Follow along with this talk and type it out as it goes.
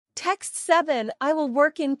Text 7. I will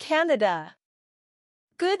work in Canada.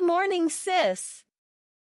 Good morning, sis.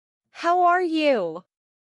 How are you?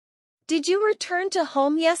 Did you return to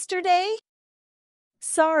home yesterday?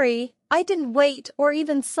 Sorry, I didn't wait or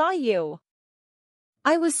even saw you.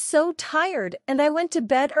 I was so tired and I went to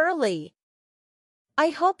bed early. I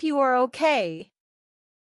hope you are okay.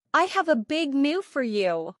 I have a big news for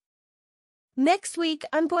you. Next week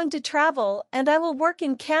I'm going to travel and I will work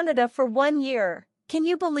in Canada for 1 year. Can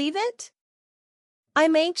you believe it?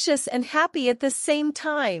 I'm anxious and happy at the same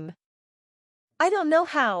time. I don't know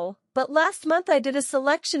how, but last month I did a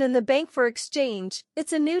selection in the bank for exchange.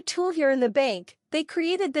 It's a new tool here in the bank. They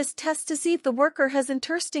created this test to see if the worker has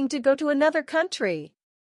interesting to go to another country.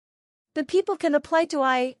 The people can apply to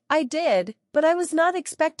I did, but I was not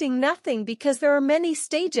expecting nothing because there are many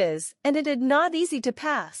stages and it is not easy to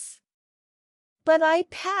pass. But I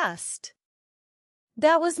passed.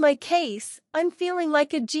 That was my case. I'm feeling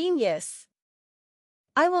like a genius.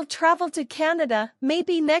 I will travel to Canada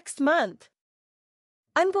maybe next month.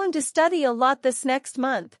 I'm going to study a lot this next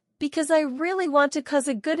month because I really want to cause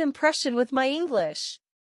a good impression with my English.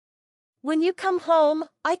 When you come home,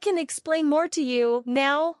 I can explain more to you.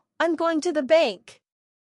 Now, I'm going to the bank.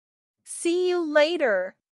 See you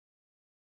later.